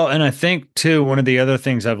 Well, and I think too, one of the other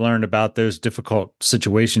things I've learned about those difficult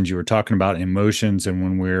situations you were talking about, emotions, and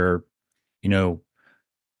when we're, you know,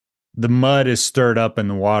 the mud is stirred up in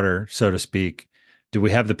the water, so to speak. Do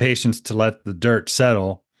we have the patience to let the dirt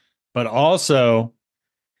settle? But also,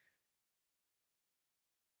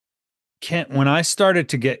 when I started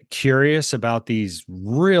to get curious about these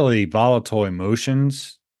really volatile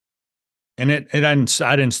emotions, and I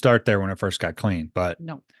didn't start there when I first got clean, but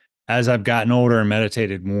No. as I've gotten older and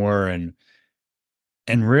meditated more and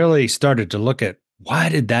really started to look at why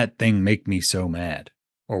did that thing make me so mad?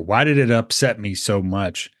 Or why did it upset me so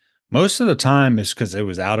much? Most of the time is because it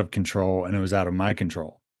was out of control and it was out of my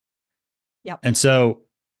control. Yep. And so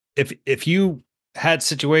if you had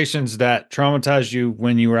situations that traumatized you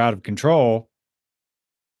when you were out of control,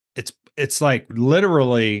 it's like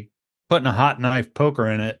literally putting a hot knife poker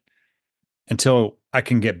in it until I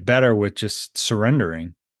can get better with just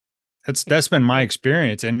surrendering. That's been my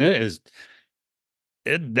experience. And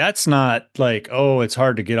that's not like, oh, it's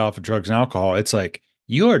hard to get off of drugs and alcohol. It's like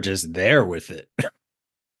you are just there with it.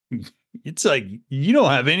 It's like you don't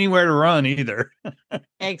have anywhere to run either.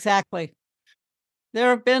 Exactly. There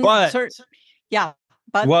have been But certain, yeah,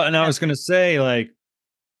 but well, and I was going to say, like,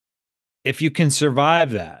 if you can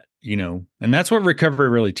survive that, and that's what recovery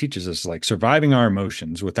really teaches us, like surviving our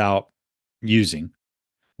emotions without using there you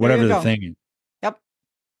whatever the go. thing is. Yep.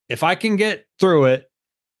 If I can get through it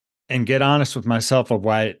and get honest with myself of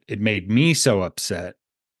why it made me so upset,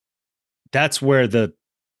 that's where the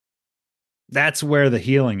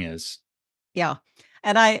healing is. Yeah.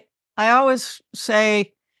 And I always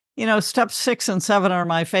say, steps 6 and 7 are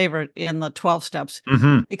my favorite in the 12 steps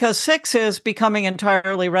Mm-hmm. because 6 is becoming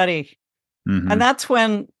entirely ready. Mm-hmm. And that's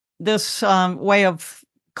when this way of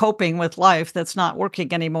coping with life that's not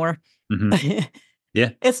working anymore. Mm-hmm.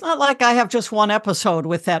 Yeah. It's not like I have just one episode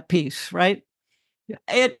with that piece, right? Yeah.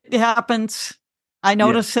 It happens. I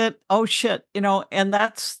notice it. Oh shit, and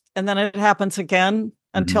then it happens again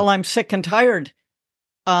until I'm sick and tired.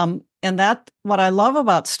 And that what I love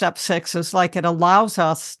about step 6 is like it allows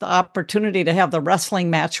us the opportunity to have the wrestling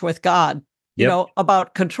match with God, Yep.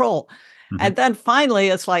 about control. Mm-hmm. And then finally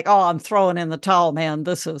it's like, oh, I'm throwing in the towel, man.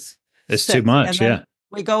 This is It's too sick. much. And then Yeah.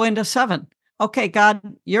 we go into 7. Okay, God,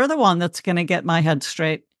 you're the one that's going to get my head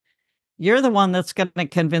straight. You're the one that's going to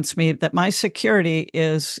convince me that my security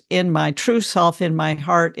is in my true self, in my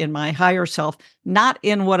heart, in my higher self, not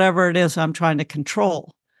in whatever it is I'm trying to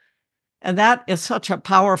control. And that is such a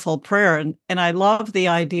powerful prayer. And I love the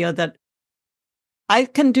idea that I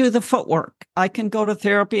can do the footwork. I can go to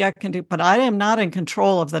therapy. But I am not in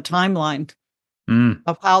control of the timeline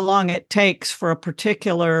of how long it takes for a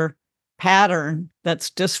particular pattern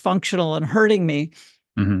that's dysfunctional and hurting me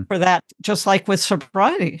for that. Just like with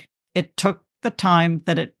sobriety, it took the time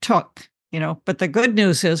that it took, but the good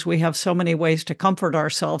news is we have so many ways to comfort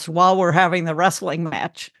ourselves while we're having the wrestling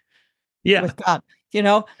match with God,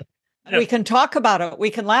 We can talk about it. We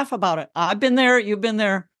can laugh about it. I've been there. You've been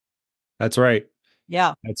there. That's right.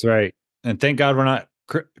 Yeah. That's right. And thank God we're not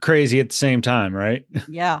crazy at the same time, right?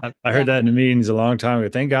 Yeah. I heard that in the meetings a long time ago.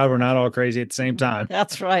 Thank God we're not all crazy at the same time.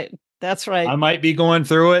 That's right. That's I right. might be going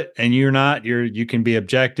through it and you're not. You can be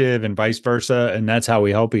objective and vice versa. And that's how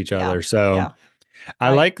we help each Yeah. other. So Yeah. I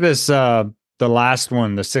Right. like this the last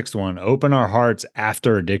one, the sixth one, open our hearts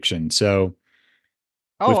after addiction. So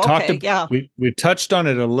we've Oh, talked okay. Yeah. we've touched on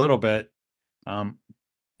it a little bit. Um,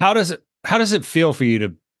 how does it feel for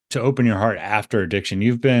you to open your heart after addiction?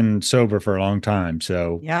 You've been sober for a long time,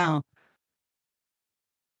 so Yeah.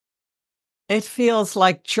 It feels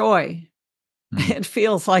like joy. mm, It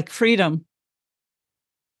feels like freedom.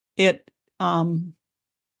 It um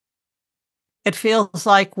it feels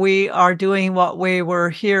like we are doing what we were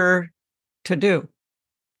here to do.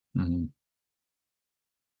 mhm,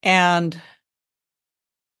 And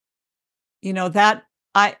that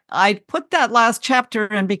I put that last chapter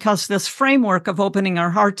in because this framework of opening our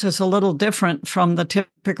hearts is a little different from the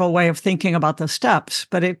typical way of thinking about the steps,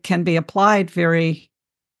 but it can be applied very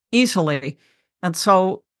easily. And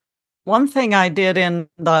so one thing I did in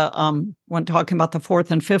the when talking about the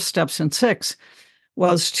fourth and fifth steps and six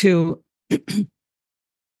was to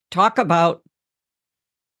talk about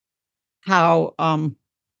how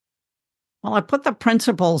well, I put the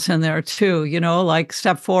principles in there too, like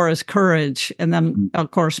step 4 is courage, and then mm, of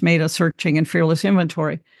course made a searching and fearless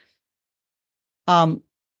inventory. Um,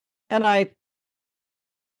 and I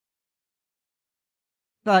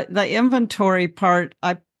the inventory part,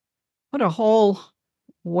 I put a whole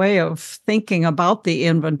way of thinking about the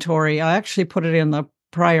inventory. I actually put it in the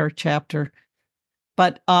prior chapter.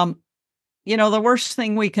 But the worst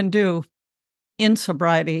thing we can do in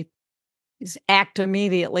sobriety is act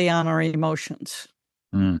immediately on our emotions,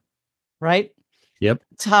 mm, right? yep.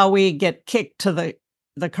 It's how we get kicked to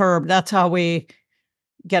the curb. That's how we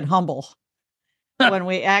get humble. When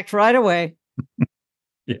we act right away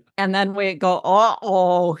Yeah. and then we go,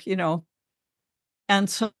 oh. And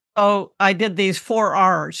so I did these 4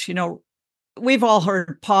 R's. We've all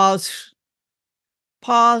heard pause,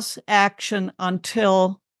 action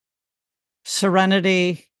until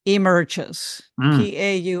serenity emerges. Mm,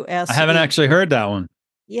 I haven't PAUSE. actually heard that one.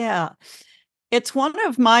 Yeah. It's one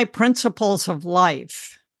of my principles of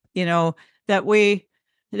life, that we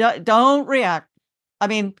don't react. I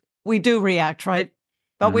mean, we do react, right?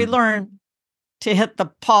 But we Mhm, learn to hit the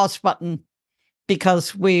pause button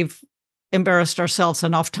because we've embarrassed ourselves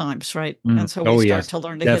enough times, right? mm. And so we Oh start yes, to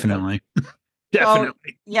learn to hit the definitely, so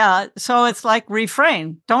definitely. yeah, so it's like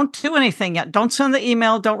refrain. Don't do anything yet. Don't send the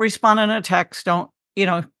email. Don't respond in a text. Don't you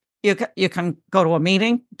can go to a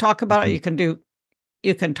meeting, talk about it. Mhm,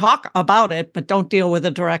 You can talk about it, but don't deal with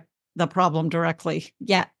the problem directly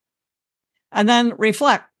yet. And then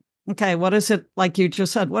reflect. Okay, what is it, like you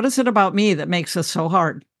just said? What is it about me that makes this so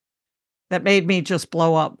hard? That made me just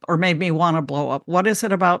blow up or made me want to blow up? What is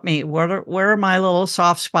it about me? Where are my little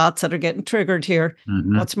soft spots that are getting triggered here?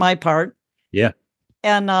 mhm. What's my part? Yeah,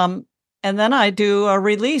 And then I do a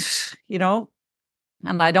release, and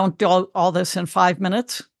I don't do all this in 5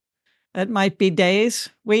 minutes. It might be days,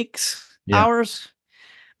 weeks, yeah, hours,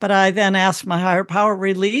 but I then ask my higher power,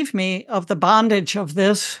 relieve me of the bondage of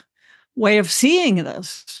this way of seeing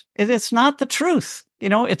this. It's not the truth.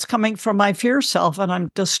 It's coming from my fear self and I'm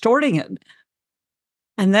distorting it.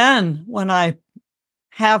 And then when I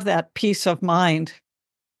have that peace of mind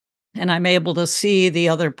and I'm able to see the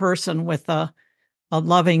other person with a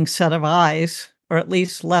loving set of eyes, or at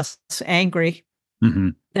least less angry,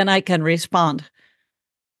 mhm, then I can respond.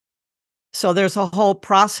 So there's a whole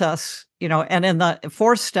process, and in the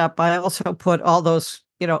fourth step, I also put all those,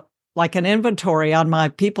 like an inventory on my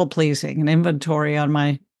people pleasing, an inventory on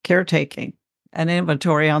my caretaking, an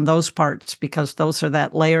inventory on those parts, because those are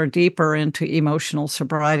that layer deeper into emotional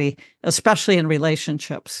sobriety, especially in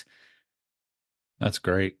relationships. that's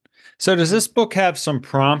great. So does this book have some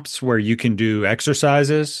prompts where you can do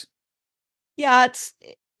exercises? Yeah,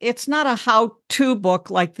 it's not a how-to book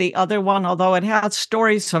like the other one, although it has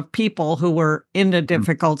stories of people who were in a Mm,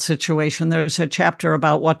 difficult situation. There's a chapter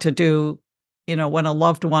about what to do, when a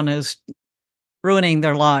loved one is ruining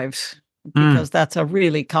their lives, mm, because that's a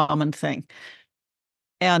really common thing.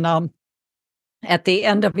 And at the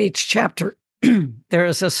end of each chapter, there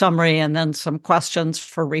is a summary and then some questions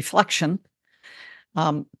for reflection,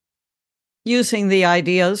 um, using the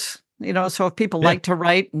ideas. So if people yeah, like to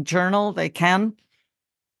write and journal, they can.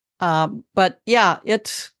 But yeah,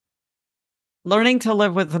 it's learning to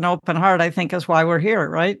live with an open heart, I think, is why we're here,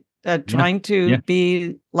 right? yeah, Trying to yeah,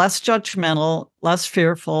 be less judgmental, less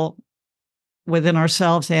fearful within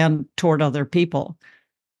ourselves and toward other people.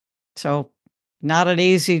 So, not an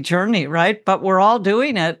easy journey, right? But we're all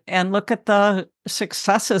doing it. And look at the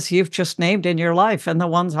successes you've just named in your life and the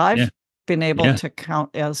ones yeah, I've been able yeah. to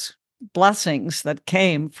count as blessings that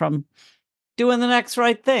came from doing the next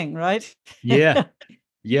right thing, right? Yeah.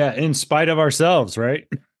 Yeah. In spite of ourselves, right?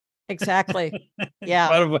 Exactly. In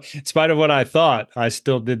Yeah. spite of what I thought, I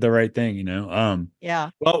still did the right thing, you know?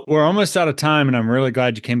 Yeah. Well, we're almost out of time, and I'm really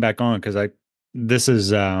glad you came back on because this is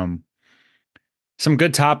some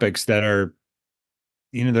good topics that are,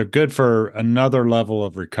 they're good for another level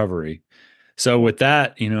of recovery. So with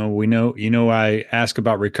that, I ask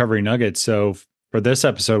about recovery nuggets. So for this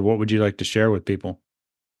episode, what would you like to share with people?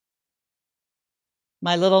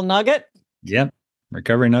 My little nugget. Yeah,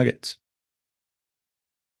 recovery nuggets.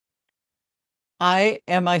 I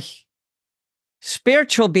am a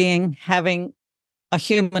spiritual being having a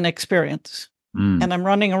human experience. Mm, And I'm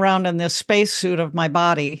running around in this spacesuit of my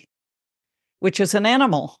body, which is an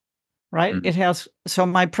animal, right? mm, So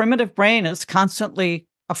my primitive brain is constantly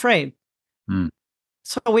afraid. mm.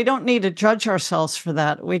 So we don't need to judge ourselves for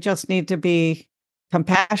that. We just need to be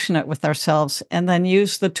compassionate with ourselves and then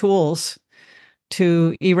use the tools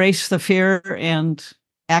to erase the fear and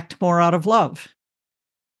act more out of love.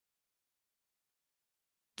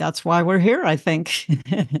 That's why we're here, I think.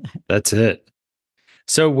 That's it.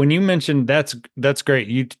 So when you mentioned that's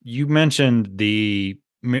great. You mentioned the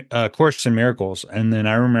Course in Miracles, and then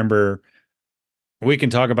I remember we can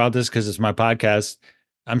talk about this because it's my podcast.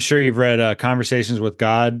 I'm sure you've read Conversations with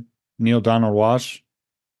God, Neil Donald Walsh.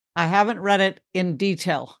 I haven't read it in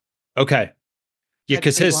detail. Okay, yeah, I'd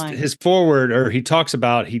because be lying. his forward, or he talks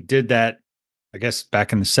about, he did that, I guess,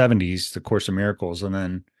 back in the 70s, the Course of Miracles, and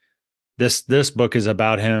then this book is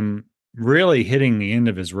about him really hitting the end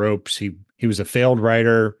of his ropes. He was a failed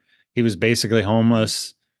writer. He was basically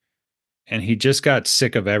homeless, and he just got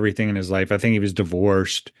sick of everything in his life. I think he was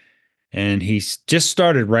divorced, and just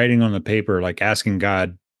started writing on the paper, like asking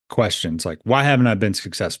God questions, like, why haven't I been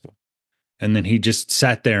successful? And then he just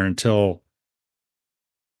sat there until,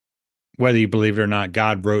 whether you believe it or not,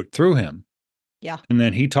 God wrote through him. Yeah, And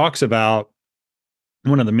then he talks about,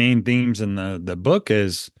 one of the main themes in the book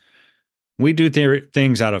is, we do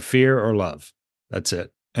things out of fear or love. That's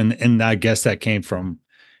it. And I guess that came from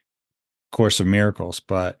Course of Miracles,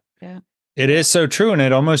 but yeah, it is so true. And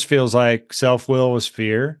it almost feels like self-will is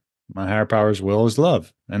fear. My higher power's will is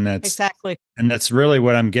love. exactly. And that's really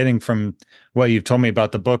what I'm getting from what you've told me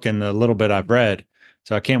about the book and the little bit I've read.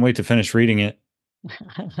 So I can't wait to finish reading it.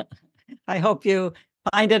 I hope you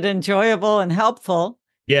find it enjoyable and helpful.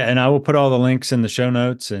 Yeah, and I will put all the links in the show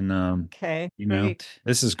notes. And Okay, great.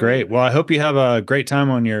 this is Great. great. Well, I hope you have a great time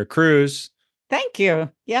on your cruise. Thank you.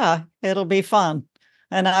 Yeah, it'll be fun.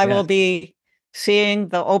 And I Yeah, will be seeing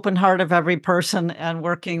the open heart of every person and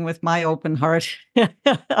working with my open heart.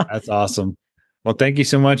 that's awesome. Well, thank you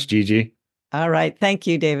so much, Gigi. All right. Thank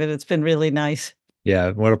you, David. It's been really nice.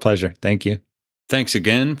 Yeah, what a pleasure. Thank you. Thanks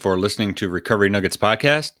again for listening to Recovery Nuggets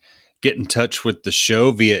Podcast. Get in touch with the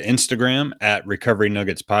show via Instagram at Recovery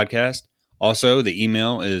Nuggets Podcast. Also, the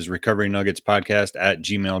email is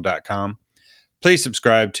recoverynuggetspodcast@gmail.com. Please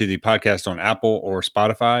subscribe to the podcast on Apple or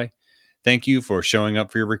Spotify. Thank you for showing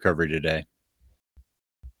up for your recovery today.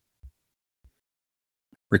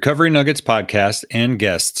 Recovery Nuggets Podcast and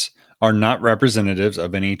guests are not representatives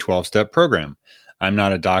of any 12-step program. I'm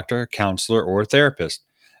not a doctor, counselor, or therapist.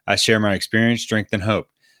 I share my experience, strength, and hope.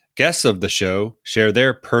 Guests of the show share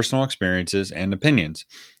their personal experiences and opinions.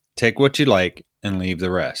 Take what you like and leave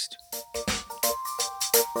the rest.